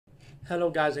Hello,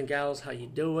 guys and gals. How you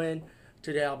doing?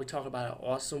 Today I'll be talking about an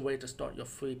awesome way to start your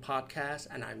free podcast,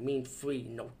 and I mean free.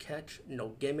 No catch, no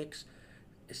gimmicks.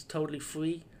 It's totally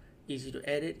free, easy to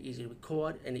edit, easy to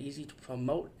record, and easy to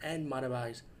promote and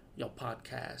monetize your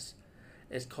podcast.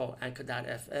 It's called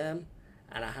Anchor.fm,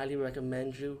 and I highly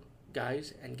recommend you,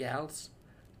 guys and gals,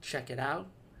 check it out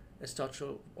and start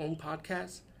your own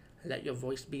podcast and let your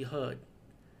voice be heard.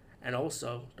 And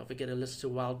also, don't forget to listen to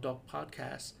Wild Dog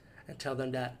Podcast and tell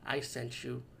them that I sent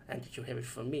you and that you hear it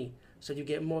from me. So you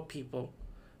get more people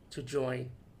to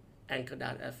join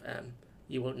Anchor.fm.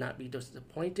 You will not be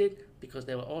disappointed because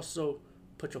they will also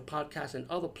put your podcast in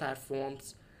other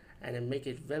platforms and then make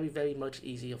it very, very much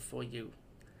easier for you.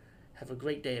 Have a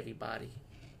great day, everybody.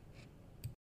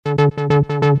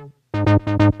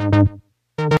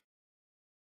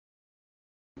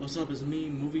 What's up? It's me,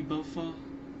 Movie Buffer,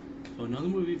 for another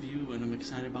movie review, and I'm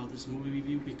excited about this movie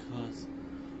review because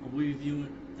I'll be reviewing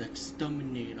The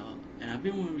Exterminator, and I've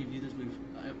been wanting to review this movie.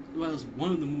 Well, it's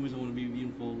one of the movies I want to be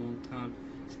reviewing for a long time.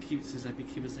 Since I've been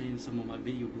keep saying some of my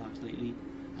video blogs lately,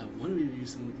 I want to review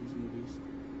some of these movies.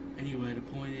 Anyway, the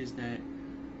point is that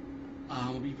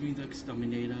I'll be reviewing The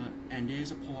Exterminator, and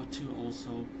there's a part 2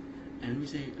 also. And let me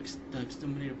say, The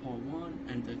Exterminator Part 1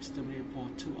 and The Exterminator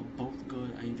Part 2 are both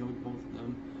good. I enjoyed both of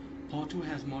them. Part 2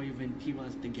 has Mario Van Peebles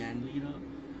as the gang leader,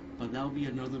 but that'll be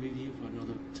another review for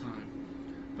another time.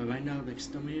 But right now, The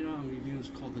Exterminator I'm reviewing is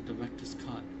called the Director's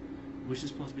Cut, which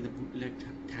is supposed to be the bootleg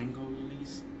Tango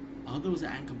release. I heard there was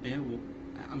an Anchor Bear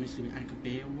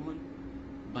one,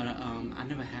 but I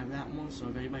never have that one, so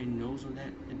if anybody knows of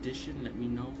that edition, let me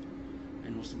know.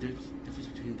 And what's the difference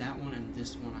between that one and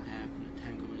this one I have in the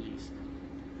Tango release.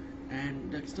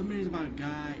 And The Exterminator is about a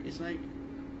guy, it's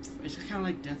kind of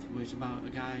like Death Wish, about a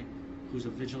guy who's a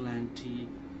vigilante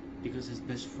because his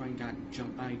best friend got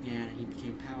jumped by a gang and he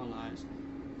became paralyzed.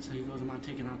 So he goes around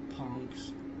taking out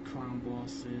punks, crime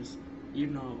bosses,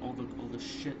 all the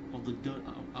shit, all the dirt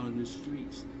out in the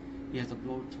streets. He has a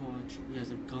blowtorch, he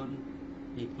has a gun,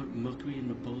 he put mercury in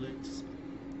the bullets.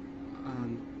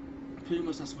 Pretty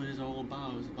much that's what it's all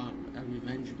about. It's about a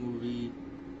revenge movie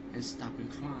and stopping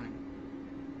crime.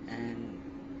 And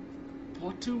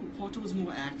part two is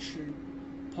more action.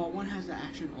 Part 1 has the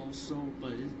action also,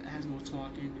 but it has more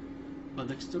talking. But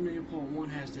The Exterminator Part 1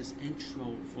 has this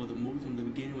intro for the movie from the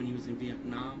beginning when he was in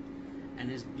Vietnam,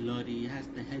 and it's bloody. It has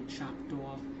the head chopped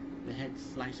off, the head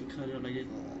sliced and cut up like this.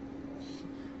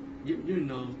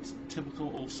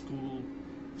 Typical old school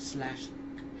slash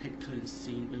head cutting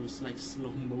scene, but it was like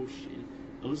slow motion.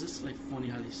 It was just like funny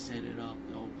how they set it up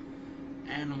though.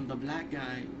 And the black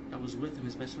guy that was with him,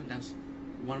 his best friend, I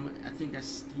think that's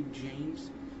Steve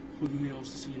James, who you may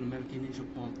also see in American Ninja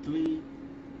Part 3,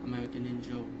 American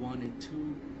Ninja 1 and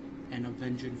 2, and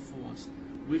Avenging Force,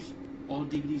 which all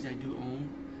DVDs I do own.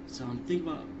 So I'm thinking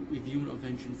about reviewing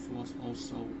Avenging Force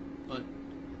also, but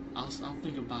I'll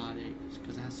think about it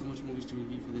because I have so much movies to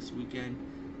review for this weekend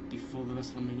before the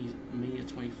WrestleMania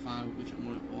 25, which I'm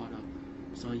going to order.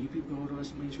 So you people order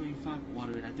WrestleMania 25,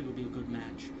 order it. I think it'll be a good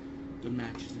matches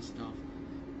and stuff.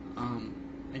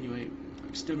 Anyway,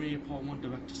 Exterminator Part 1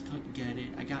 Director's Cut, get it.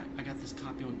 I got this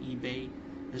copy on eBay.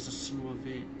 There's a slew of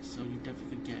it, so you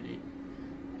definitely get it.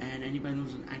 And anybody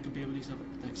knows an Anchor Bear release of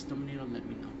The Exterminator, let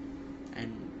me know.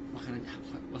 And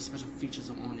what special features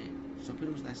are on it. So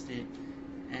pretty much that's it.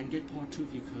 And get Part 2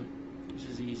 if you could, which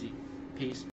is easy.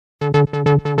 Peace.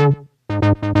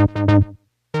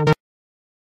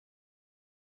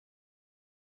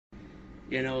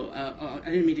 I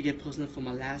didn't mean to get personal for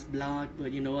my last blog,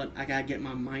 but you know what? I gotta get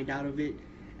my mind out of it.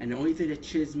 And the only thing that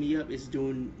cheers me up is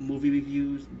doing movie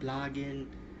reviews, blogging,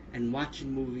 and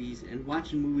watching movies. And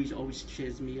watching movies always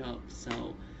cheers me up.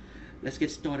 So let's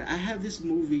get started. I have this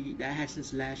movie that I had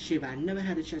since last year, but I never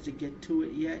had a chance to get to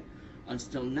it yet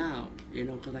until now.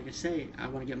 Because like I say, I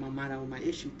want to get my mind out of my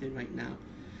issue thing right now.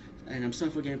 And I'm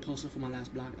sorry for getting personal for my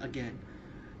last blog again.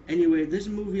 Anyway, this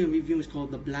movie I'm reviewing is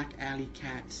called The Black Alley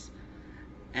Cats.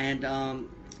 And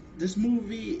this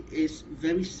movie is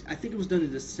I think it was done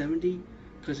in the 70s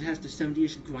because it has the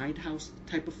 70s grindhouse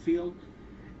type of feel.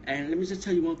 And let me just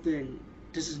tell you one thing,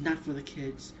 this is not for the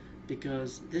kids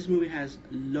because this movie has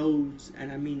loads, and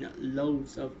I mean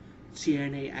loads of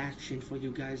TNA action for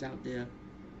you guys out there.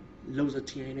 Loads of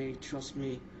TNA, trust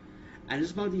me. And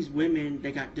it's about these women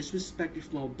that got disrespected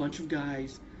from a bunch of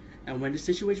guys, and when the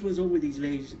situation was over with these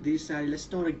ladies, they decided, let's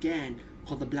start again,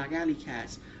 called the Black Alley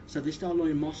Cats. So they started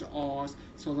learning martial arts,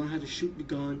 so they learned how to shoot the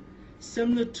gun.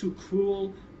 Similar to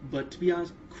Cruel, but to be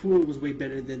honest, Cruel was way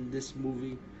better than this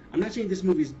movie. I'm not saying this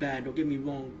movie is bad, don't get me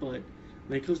wrong, but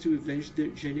when it comes to revenge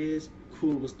genres,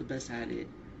 Cruel was the best at it.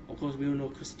 Of course, we all know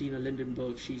Christina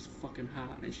Lindenberg. She's fucking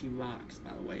hot and she rocks,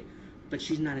 by the way. But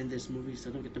she's not in this movie, so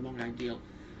don't get the wrong idea.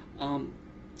 Um,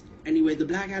 anyway, the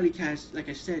Black Alley Cats, like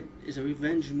I said, is a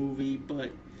revenge movie,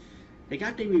 but they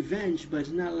got their revenge, but it's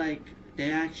not like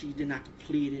they actually did not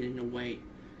complete it in a way.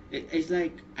 It's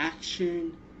like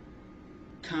action,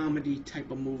 comedy type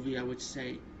of movie, I would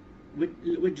say,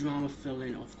 with drama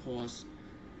filling, of course.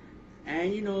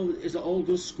 And you know, it's an all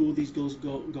girls school these girls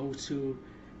go to,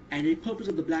 and the purpose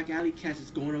of the Black Alley Cats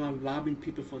is going around robbing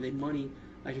people for their money.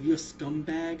 Like if you're a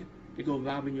scumbag, they go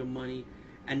robbing your money,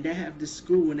 and they have this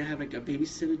school when they have like a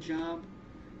babysitter job.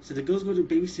 So the girls go to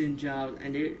babysitting jobs,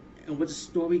 and what the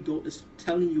story is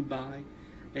telling you by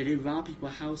that they rob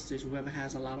people's houses, whoever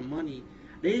has a lot of money.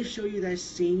 They didn't show you that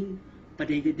scene, but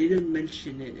they didn't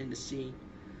mention it in the scene.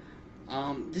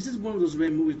 This is one of those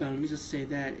rare movies, but let me just say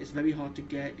that it's very hard to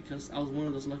get because I was one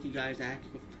of those lucky guys that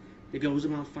goes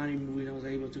around finding movies and I was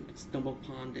able to stumble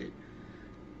upon it.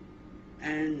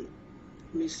 And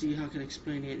let me see how I can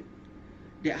explain it.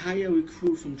 They hire a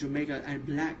recruit from Jamaica, a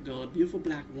black girl, a beautiful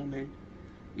black woman.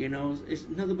 You know, it's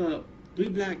nothing but 3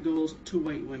 black girls, 2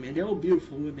 white women. They're all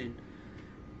beautiful women.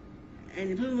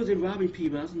 And the person was robbing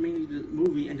people. That's mainly the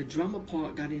movie. And the drama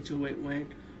part got into it when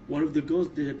one of the girls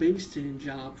did a babysitting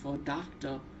job for a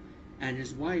doctor and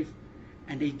his wife,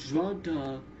 and they drugged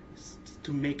her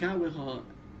to make out with her,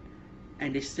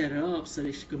 and they set her up so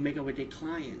that she could make out with their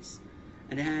clients.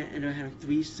 And they had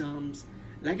threesomes.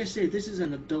 Like I said, this is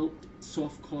an adult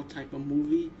softcore type of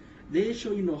movie. They didn't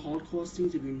show you no hardcore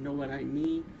scenes, if you know what I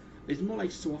mean. It's more like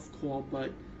softcore,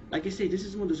 but like I say, this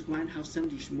is one of those grindhouse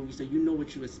 70s movies, so you know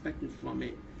what you're expecting from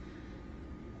it.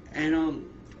 And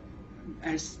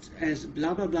as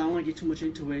blah blah blah, I don't want to get too much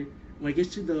into it. When it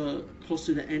gets to the close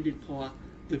to the ending part,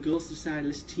 the girls decide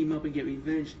let's team up and get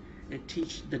revenge and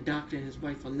teach the doctor and his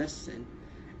wife a lesson.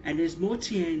 And there's more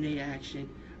TNA action.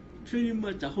 Pretty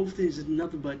much the whole thing is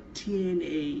nothing but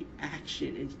TNA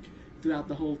action and throughout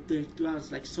the whole thing. Throughout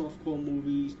it's like softcore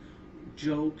movies,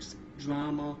 jokes,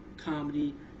 drama,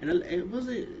 comedy, and it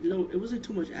wasn't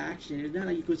too much action. It's not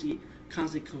like you could see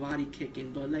constant karate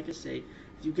kicking, but like I say,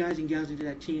 if you guys and gals into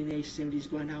that TNA 70s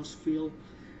grindhouse feel,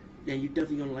 then you're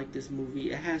definitely gonna like this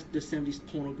movie. It has the 70s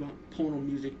porno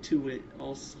music to it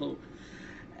also.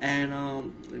 And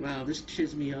wow, this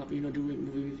cheers me up, you know, doing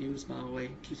movie reviews, by the way,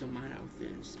 keeps my mind out of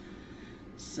things.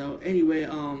 So anyway,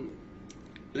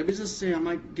 let me just say I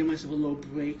might give myself a little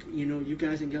break. You know, you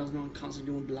guys and gals know I'm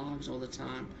constantly doing blogs all the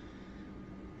time.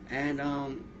 And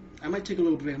I might take a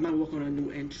little break. I might work on a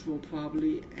new intro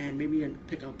probably, and maybe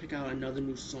pick out another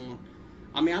new song.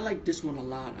 I mean, I like this one a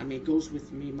lot. I mean, it goes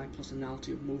with me, my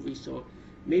personality of movies. So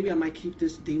maybe I might keep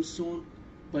this theme song,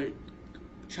 but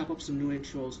chop up some new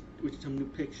intros with some new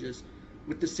pictures,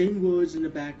 with the same words in the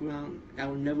background. That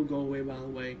will never go away, by the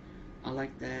way. I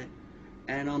like that.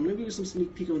 And let me give you some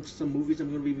sneak peek on some movies I'm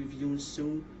going to be reviewing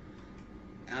soon.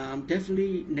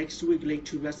 Definitely next week, Late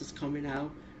to Rest is coming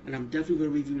out, and I'm definitely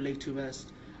going to review Late to Rest.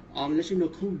 Let you know,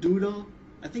 Cool Doodle,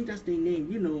 I think that's their name.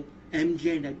 You know,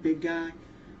 MJ and that big guy.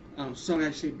 Sorry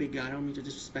I say big guy, I don't mean to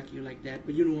disrespect you like that,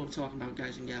 but you know what I'm talking about,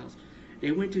 guys and gals. They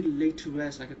went to the Late to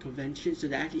Rest, like a convention, so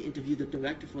they actually interviewed the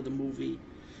director for the movie.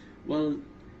 Well,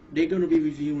 they're going to be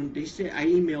reviewing, they said, I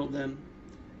emailed them,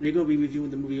 they're going to be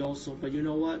reviewing the movie also, but you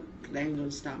know what, that ain't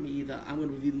going to stop me either. I'm going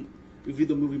to review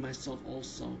the movie myself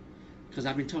also, because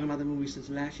I've been talking about the movie since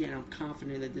last year, and I'm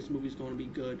confident that this movie is going to be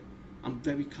good. I'm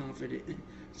very confident,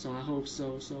 so I hope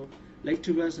so. So, Late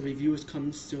to Rest, the review is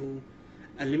coming soon.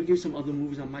 And let me give you some other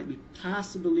movies I might be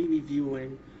possibly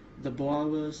reviewing. The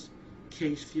Borrowers,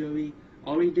 Cage Fury. I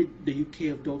already did the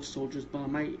UK of Dog Soldiers, but I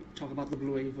might talk about the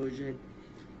Blu-ray version.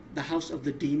 The House of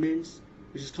the Demons,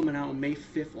 which is coming out on May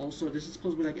 5th also. This is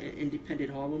supposed to be like an independent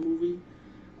horror movie.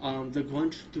 The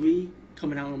Grudge 3,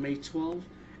 coming out on May 12th.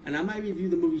 And I might review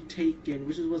the movie Taken,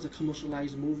 which was a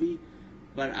commercialized movie.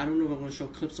 But I don't know if I'm going to show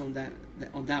clips on that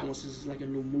one, since it's like a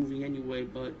new movie anyway.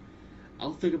 But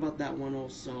I'll think about that one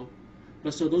also.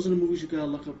 But so those are the movies you gotta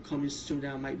look up coming soon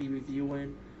that I might be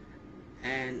reviewing,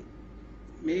 and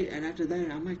after that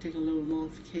I might take a little long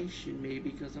vacation maybe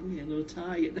because I'm getting a little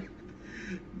tired.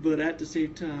 But at the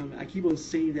same time, I keep on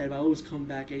saying that, but I always come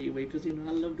back anyway because you know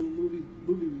I love doing movie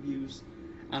reviews.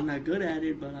 I'm not good at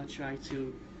it, but I try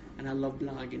to, and I love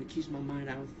blogging. It keeps my mind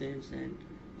out of things, and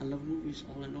I love movies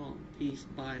all in all. Peace,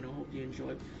 bye, and I hope you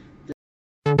enjoy.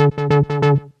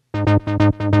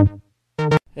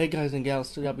 Hey guys and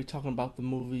gals, today I'll be talking about the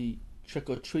movie Trick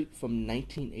or Treat from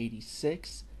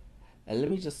 1986. And let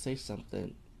me just say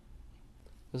something.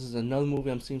 This is another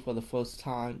movie I'm seeing for the first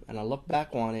time, and I look back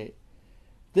on it.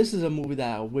 This is a movie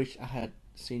that I wish I had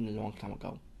seen a long time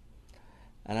ago.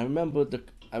 And I remember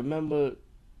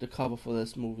the cover for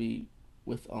this movie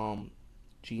with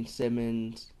Gene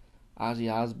Simmons, Ozzy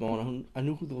Osbourne. I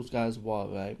knew who those guys were,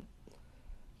 right?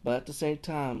 But at the same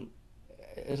time,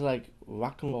 it's like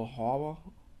rock and roll horror.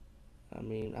 I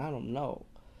mean, I don't know.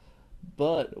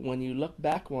 But when you look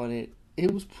back on it,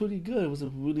 it was pretty good. It was a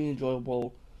really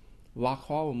enjoyable rock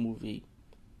horror movie.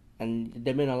 And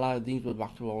there been a lot of things with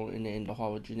rock and roll in the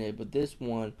horror genre, but this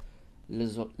one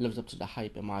lives up to the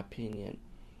hype, in my opinion.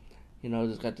 You know,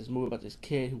 there's got this movie about this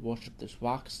kid who worshipped this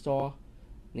rock star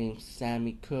named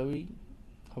Sammy Curry.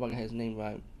 Hope I got his name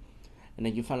right. And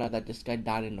then you find out that this guy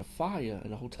died in a fire,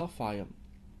 in a hotel fire.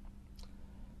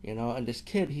 You know, and this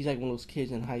kid, he's like one of those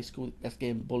kids in high school that's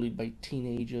getting bullied by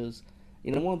teenagers.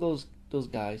 You know, one of those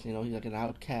guys. You know, he's like an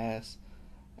outcast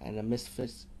and a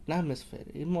misfit. Not misfit.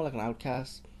 He's more like an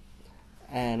outcast.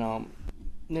 And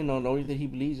you know, the only thing he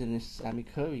believes in is Sammy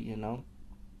Curry. You know,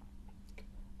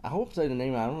 I hope I'm saying the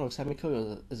name right. I don't know if Sammy Curry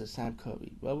or is it Sam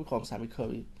Curry. Well, we call him Sammy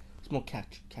Curry. It's more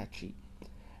catchy.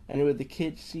 Anyway, the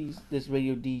kid sees this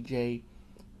radio DJ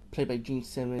played by Gene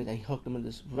Simmons, and he hooked him in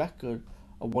this record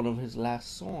of one of his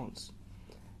last songs.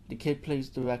 The kid plays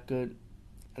the record,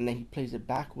 and then he plays it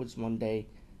backwards one day,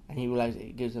 and he realizes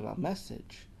it gives him a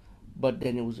message. But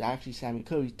then it was actually Sammy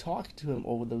Curry talking to him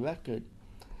over the record.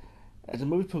 As the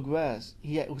movie progressed,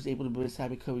 he was able to bring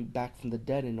Sammy Curry back from the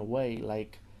dead in a way,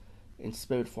 like in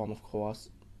spirit form, of course.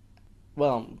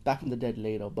 Well, back from the dead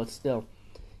later, but still,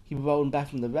 he brought him back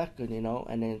from the record, you know,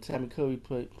 and then Sammy Curry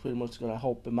pretty much gonna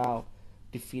help him out,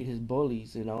 defeat his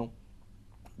bullies, you know.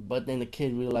 But then the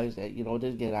kid realized that, you know,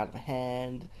 this is getting out of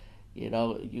hand, you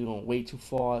know, you're going way too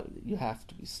far, you have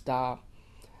to be stopped.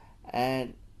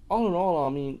 And all in all, I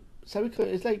mean, Sammy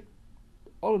Curry, it's like,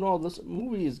 all in all, this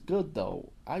movie is good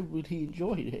though. I really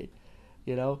enjoyed it,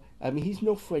 you know. I mean, he's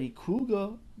no Freddy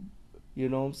Krueger, you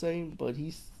know what I'm saying? But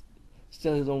he's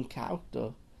still his own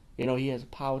character. You know, he has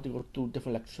power to go through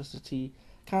different electricity,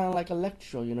 kind of like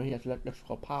Electro. You know, he has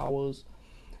electrical powers,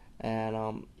 and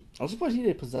I was surprised he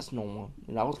didn't possess no one.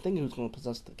 You know, I was thinking he was going to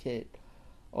possess the kid,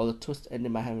 or the twist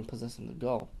ended by having possessing the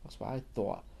girl. That's what I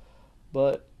thought.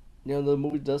 But you know, the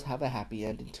movie does have a happy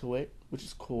ending to it, which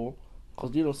is cool,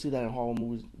 because you don't see that in horror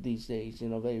movies these days. You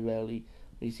know, very rarely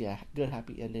you see a good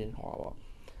happy ending in horror.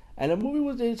 And the movie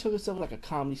was they took itself like a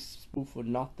comedy spoof for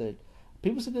nothing.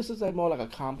 People said this is like more like a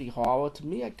comedy horror. To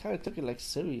me, I kind of took it like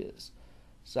serious.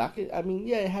 So I mean,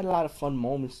 yeah, it had a lot of fun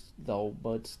moments though,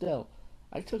 but still,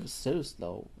 I took it serious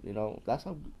though. You know, that's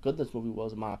how good this movie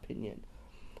was in my opinion.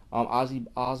 Ozzy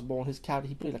Osbourne, his character,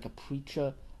 he played like a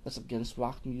preacher that's against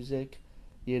rock music.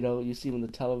 You know, you see him on the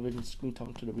television screen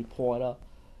talking to the reporter.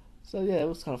 So yeah, it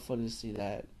was kind of funny to see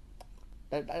that.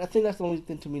 I think that's the only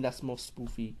thing to me that's most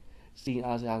spoofy, seeing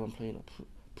Ozzy Osbourne playing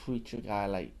a preacher guy,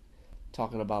 like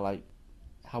talking about like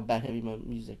how bad heavy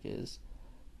music is.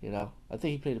 You know, I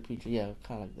think he played a preacher. Yeah,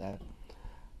 kind of like that.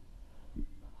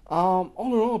 All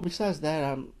in all, besides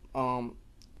that,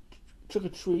 Trick or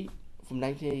Treat from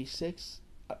 1986.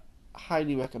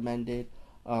 Highly recommended.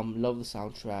 Love the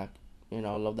soundtrack. You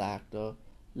know, love the actor.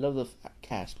 Love the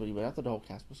cast pretty much. I thought the whole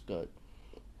cast was good.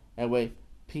 Anyway,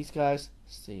 peace, guys.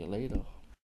 See you later.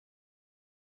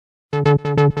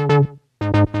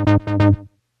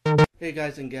 Hey,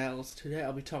 guys and gals. Today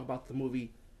I'll be talking about the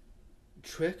movie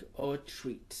Trick or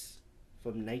Treat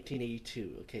from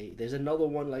 1982. Okay, there's another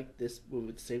one like this movie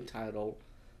with the same title.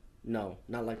 No,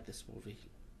 not like this movie.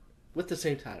 With the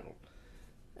same title.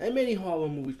 And many horror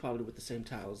movies probably with the same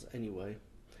titles anyway.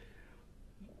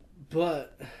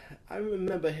 But I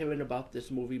remember hearing about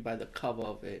this movie by the cover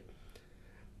of it.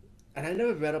 And I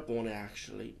never read up on it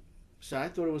actually. So I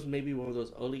thought it was maybe one of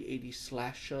those early 80s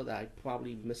slasher that I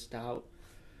probably missed out.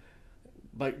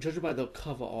 But judging by the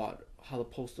cover art, how the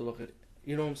poster looked,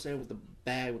 you know what I'm saying, with the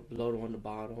bag with blood on the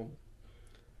bottom.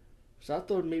 So I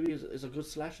thought maybe it's a good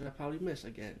slasher that I probably missed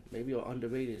again. Maybe or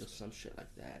underrated or some shit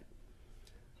like that.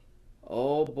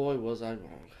 Oh boy, was I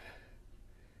wrong.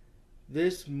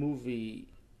 This movie,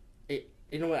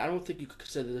 you know what? I don't think you could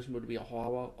consider this movie to be a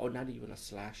horror or not even a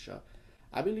slasher.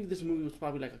 I believe this movie was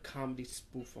probably like a comedy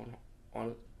spoof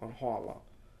on horror.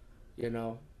 You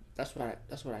know, that's what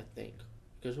I think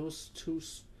because it was too.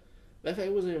 In fact,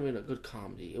 it wasn't even a good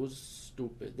comedy. It was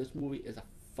stupid. This movie is a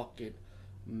fucking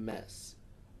mess.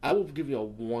 I will give you a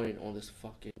warning on this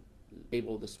fucking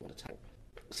label. This one time.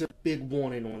 It's a big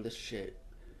warning on this shit.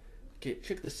 Okay,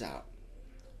 check this out.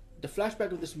 The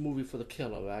flashback of this movie for the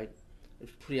killer, right?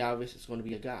 It's pretty obvious it's going to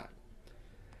be a guy.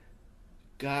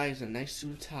 Guy's a nice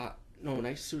suit and tie. No,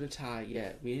 nice suit and tie.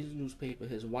 Yeah, reading his newspaper.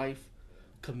 His wife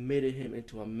committed him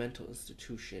into a mental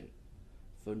institution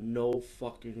for no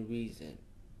fucking reason.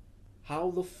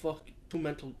 How the fuck two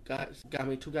mental guys? I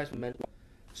mean, two guys with mental.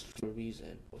 for a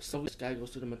reason. So this guy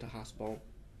goes to the mental hospital.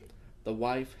 The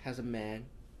wife has a man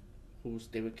who's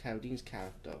David Carradine's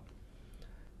character.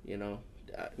 You know,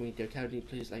 David Carradine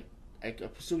plays like I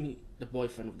presume the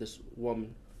boyfriend of this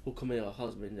woman who committed her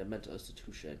husband in a mental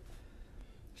institution.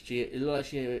 It looked like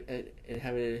she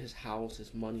inherited his house,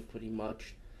 his money, pretty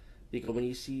much. Because when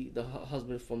you see the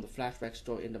husband from the flashback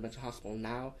story in the mental hospital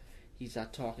now, he's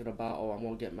not talking about, oh, I'm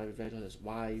gonna get my revenge on his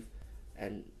wife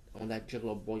and on that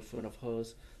gigolo boyfriend of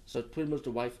hers. So pretty much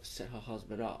the wife set her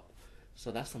husband up.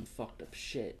 So that's some fucked up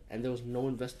shit. And there was no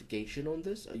investigation on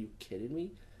this? Are you kidding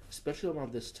me? Especially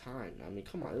around this time. I mean,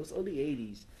 come on, it was early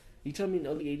 80s. You tell me in the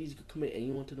early 80s you could commit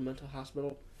anyone to the mental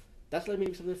hospital? That's like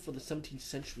maybe something for the 17th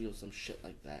century or some shit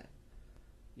like that.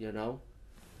 You know?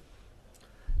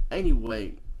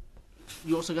 Anyway,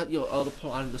 you also got your other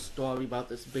part of the story about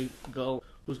this baby girl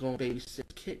who's going to babysit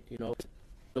a kid, you know?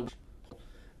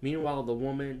 Meanwhile, the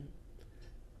woman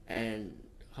and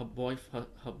her boyfriend,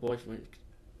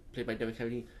 played by David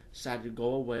Carradine, decided to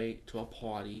go away to a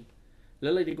party.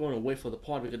 Literally, they're going away for the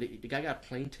party because the guy got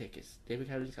plane tickets. David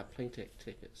Carradine's got plane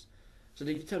tickets. So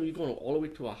they tell me you're going all the way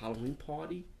to a Halloween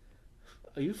party?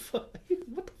 Are you what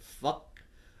the fuck?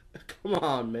 Come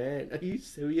on, man. Are you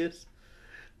serious?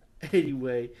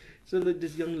 Anyway, so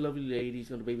this young lovely lady's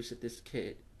gonna babysit this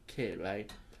kid,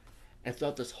 right? And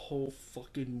throughout this whole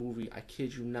fucking movie, I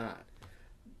kid you not,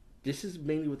 this is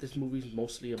mainly what this movie is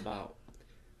mostly about.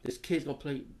 This kid's gonna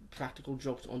play practical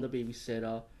jokes on the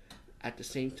babysitter. At the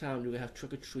same time, you're gonna have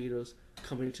trick-or-treaters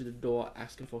coming into the door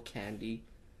asking for candy.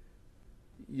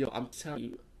 Yo, I'm telling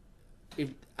you, if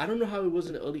I don't know how it was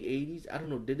in the early 80s. I don't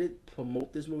know, did it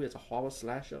promote this movie as a horror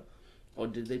slasher? Or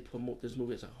did they promote this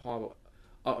movie as a horror,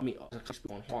 as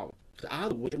a on horror? Because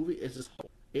either way, the movie is just,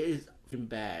 it is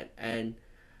bad. And,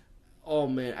 oh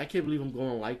man, I can't believe I'm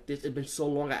going like this. It's been so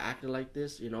long I acted like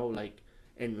this, you know, like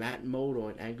in rant mode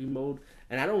or in angry mode.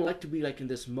 And I don't like to be like in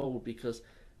this mode because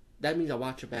that means I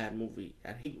watch a bad movie.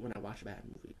 I hate when I watch a bad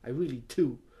movie. I really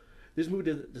do. This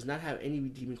movie does not have any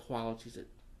redeeming qualities.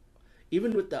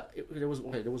 Even with there was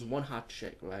one hot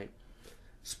chick, right?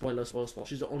 Spoiler.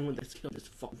 She's the only one that's killed this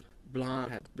fucking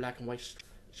blonde, had black and white.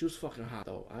 She was fucking hot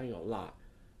though. I ain't gonna lie.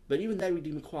 But even that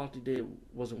redeeming quality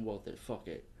wasn't worth it. Fuck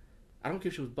it. I don't care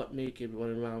if she was butt naked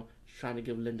running around trying to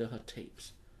give Linda her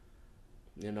tapes.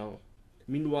 You know.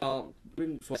 Meanwhile,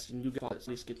 you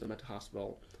guys get them at the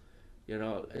hospital. You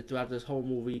know, and throughout this whole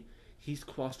movie, he's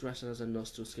cross-dressing as a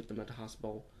nurse to escape them at the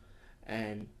hospital,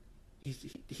 and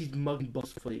he's mugging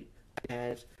bus for the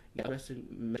ads.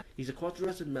 He's a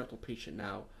cross-dressing mental patient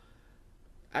now.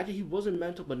 Actually, he wasn't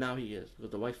mental, but now he is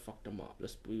because the wife fucked him up.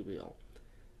 Let's be real.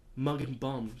 Mugging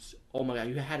bums. Oh my god,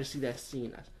 you had to see that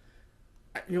scene.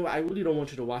 I really don't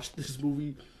want you to watch this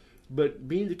movie, but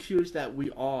being the curious that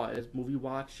we are as movie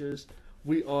watchers,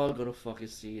 we are gonna fucking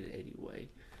see it anyway.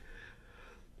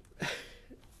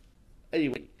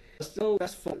 Anyway, still,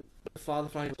 that's for the father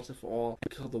finally once and for all to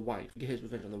kill the wife, get his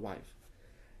revenge on the wife,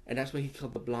 and that's when he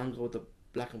killed the blonde girl with the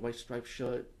black and white striped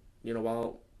shirt. You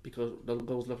know, because the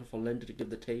girl was looking for Linda to give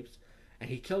the tapes, and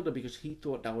he killed her because he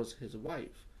thought that was his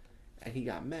wife, and he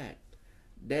got mad.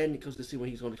 Then he comes to see when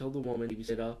he's going to kill the woman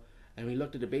babysitter, and when he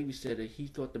looked at the babysitter, he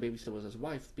thought the babysitter was his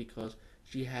wife because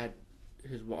she had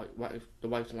the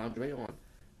wife's lingerie on.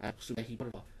 I assume that he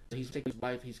put her. So he's taking his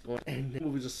wife, he's going, and the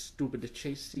movie's just stupid. The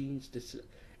chase scenes,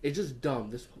 it's just dumb.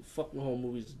 This fucking whole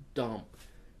movie is dumb.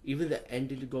 Even the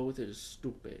ending to go with it is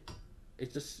stupid.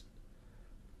 It's just,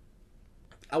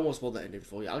 I won't spoil the ending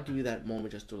for you. I'll give you that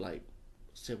moment just to like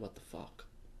say what the fuck.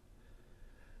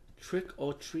 Trick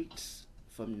or Treats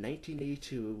from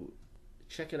 1982.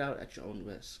 Check it out at your own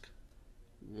risk.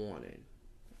 Warning.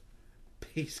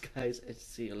 Peace, guys, and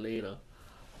see you later.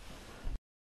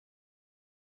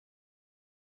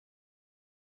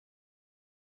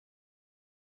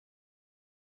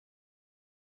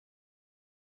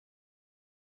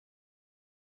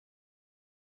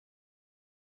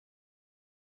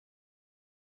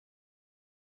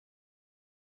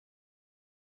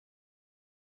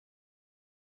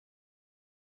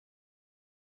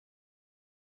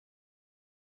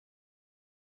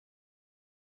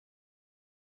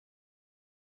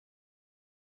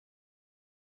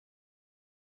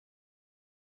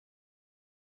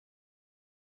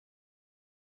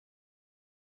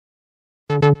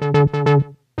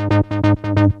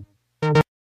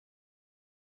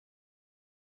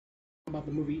 About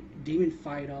the movie Demon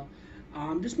Fighter.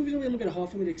 This movie's a little bit hard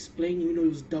for me to explain, even though it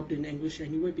was dubbed in English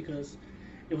anyway, because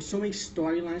there was so many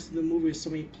storylines to the movie, with so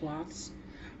many plots.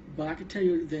 But I can tell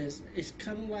you this: it's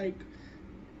kind of like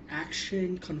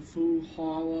action, kung fu,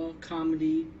 horror,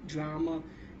 comedy, drama,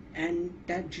 and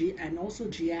also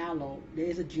giallo. There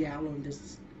is a giallo in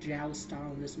this giallo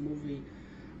style in this movie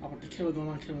about the killer going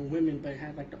around killing women, but it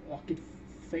had like the orchid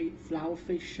flower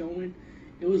face showing.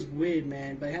 It was weird,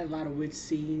 man, but it had a lot of weird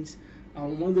scenes.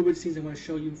 One of the weird scenes I'm going to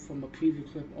show you from a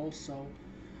preview clip also.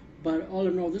 But all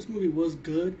in all, this movie was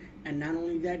good, and not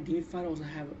only that, Demon Fighter also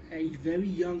have a very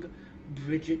young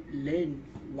Bridget Lynn.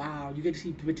 Wow, you get to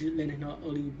see Bridget Lynn in her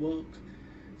early work.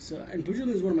 So, and Bridget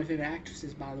Lynn is one of my favorite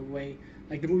actresses, by the way.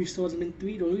 Like the movie Swordsman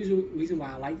 3, the only reason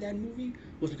why I like that movie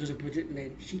was because of Bridget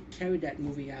Lynn. She carried that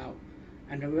movie out,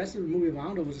 and the rest of the movie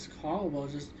around her was just horrible. It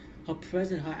was just her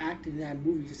presence, her acting in that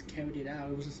movie just carried it out.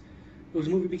 The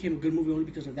movie became a good movie only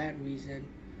because of that reason.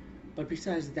 But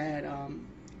besides that,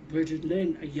 Bridget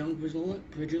Lynn, a young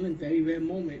Bridget Lynn, very rare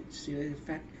moment. See, in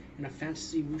fact, in a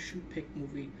fantasy wushu pick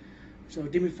movie. So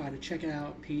Demon Fighter, check it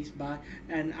out. Peace, bye.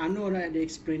 And I know that they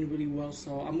explained it really well,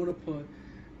 so I'm gonna put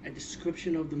a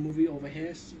description of the movie over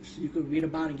here, so you can read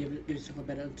about it and give yourself a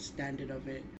better understanding of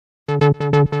it.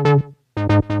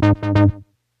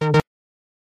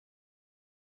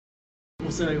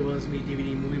 So it was me,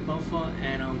 DVD Movie Buffer,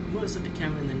 and I'm gonna set the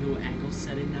camera in the new angle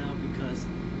setting now because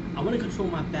I want to control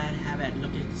my bad habit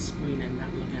looking at the screen and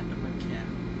not looking at the webcam.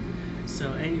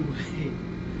 So anyway,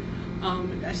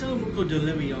 I saw a movie called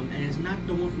Delirium, and it's not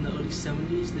the one from the early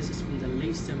 70s. This is from the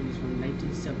late 70s, from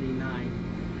 1979.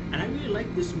 And I really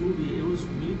liked this movie. It was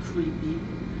really creepy.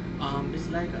 It's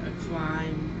like a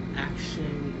crime,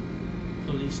 action,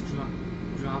 police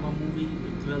drama movie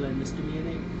with thriller and mystery in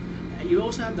it. And you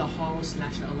also have the horror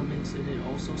slasher elements in it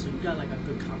also, so you got like a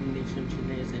good combination of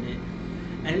genres in it.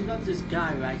 And it's about this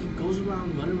guy, right? He goes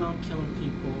around, running around killing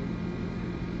people,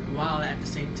 while at the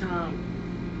same time,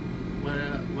 what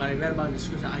I read about in the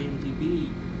script at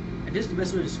IMDb, and this is the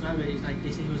best way to describe it, is like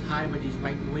they say he was hired by these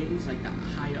right wings, like the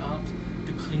higher ups,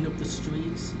 to clean up the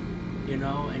streets, you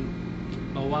know, and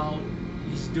while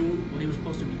he's doing what he was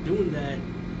supposed to be doing that,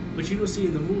 but you don't see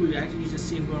in the movie, actually you just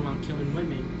see him going around killing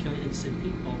women, killing innocent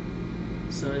people.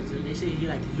 So they say he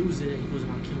like loses it and he goes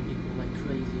around killing people like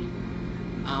crazy.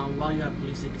 While you have a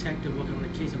police detective working on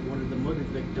the case of one of the murder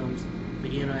victims,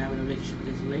 beginning having a relationship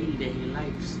with this lady that he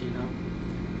likes, you know.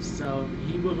 So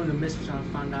he worked on the mystery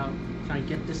trying to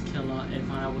get this killer and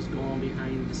find out what's going on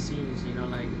behind the scenes, you know,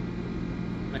 like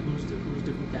who's the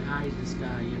group that hires this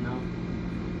guy, you know,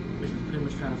 which is pretty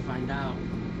much trying to find out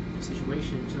the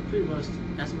situation. So pretty much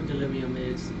that's what Delirium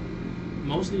is.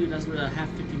 Mostly that's what half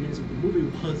 50 minutes of the movie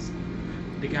was.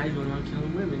 The guy's going around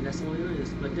killing women, that's all it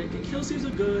is. But the kill scenes are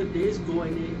good, there's gore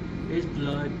in it, there's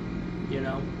blood, you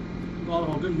know. All in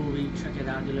all, good movie, check it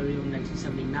out, Delirium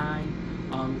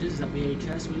 1979. This is a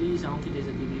VHS release, I don't think there's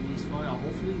a DVD release for it, or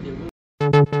hopefully there will.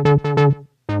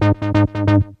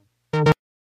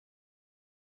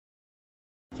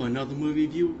 For another movie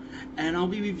review, and I'll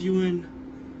be reviewing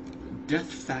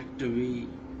Death Factory.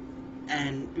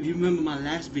 And if you remember my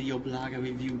last video blog, I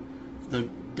reviewed the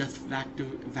Death Factory,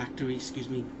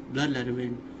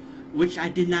 Bloodlettering, which I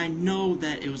did not know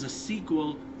that it was a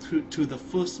sequel to the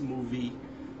first movie,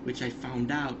 which I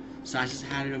found out. So I just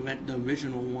had to read the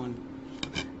original one.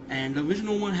 And the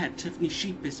original one had Tiffany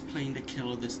Sheepis playing the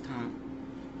killer this time,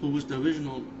 who was the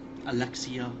original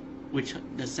Alexia, which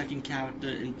the second character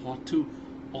in part 2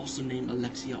 also named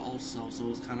Alexia also, so it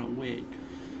was kind of weird.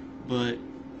 But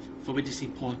for me to see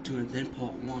part 2 and then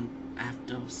part 1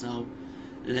 after, so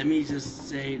let me just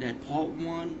say that part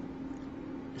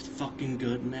 1 is fucking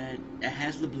good, man. It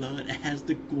has the blood, it has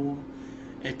the gore,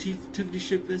 and Tiffany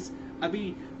Sheepis, I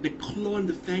mean, the claw and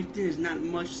the fang thing is not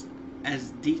much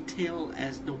as detailed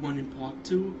as the one in part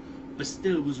 2, but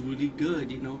still it was really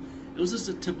good, you know. It was just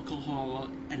a typical horror,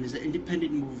 and it's an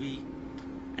independent movie,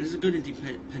 and it's a good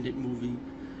independent movie.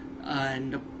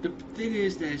 And the thing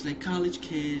is that it's like college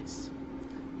kids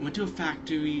went to a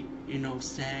factory, you know,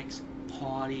 sex,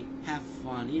 party, have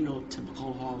fun, you know,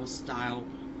 typical horror style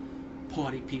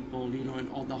party people, you know,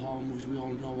 and all the horror movies we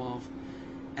all know of.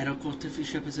 And of course, Tiffany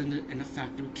Shepherd's in the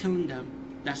factory killing them.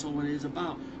 That's all it is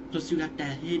about. Plus, you got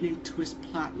that hidden twist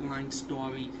plot line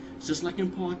story, just like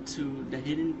in part 2, the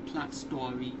hidden plot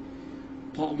story.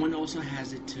 Part 1 also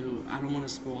has it too. I don't want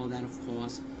to spoil that, of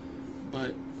course,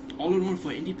 but all in all,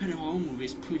 for an independent horror movie,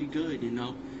 it's pretty good, you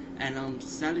know. And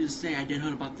sadly to say, I did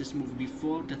heard about this movie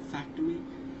before, Death Factory,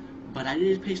 but I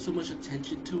didn't pay so much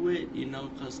attention to it, you know,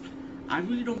 because I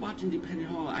really don't watch independent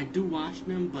horror. I do watch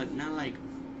them, but not like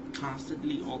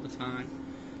constantly all the time.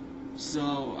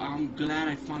 So I'm glad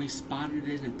I finally spotted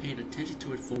it and paid attention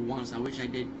to it for once. I wish I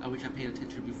paid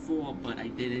attention before, but I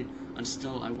didn't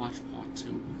until I watched part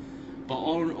 2. But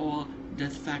all in all,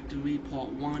 Death Factory part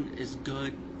 1 is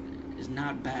good. It's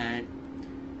not bad.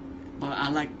 But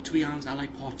to be honest, I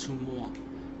like part 2 more.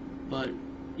 But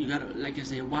you gotta, like I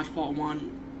said, watch part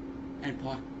 1 and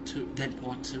part 2, then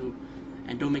part 2,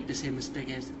 and don't make the same mistake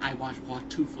as I watched part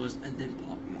 2 first and then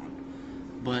part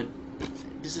 1. But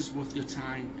this is worth your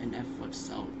time and effort,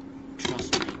 so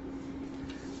trust me.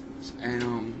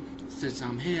 And since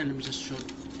I'm here, let me just show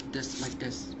this like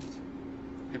this.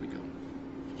 Here we go.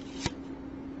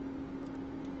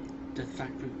 Death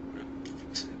Factory.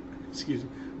 Excuse me.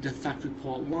 Death Factory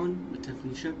Part 1 with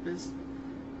Tiffany Shepard,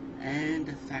 and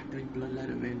Death Factory Blood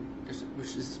Letterman,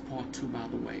 which is Part 2, by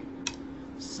the way.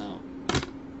 So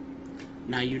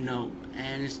now you know,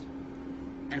 and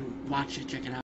watch it, check it out.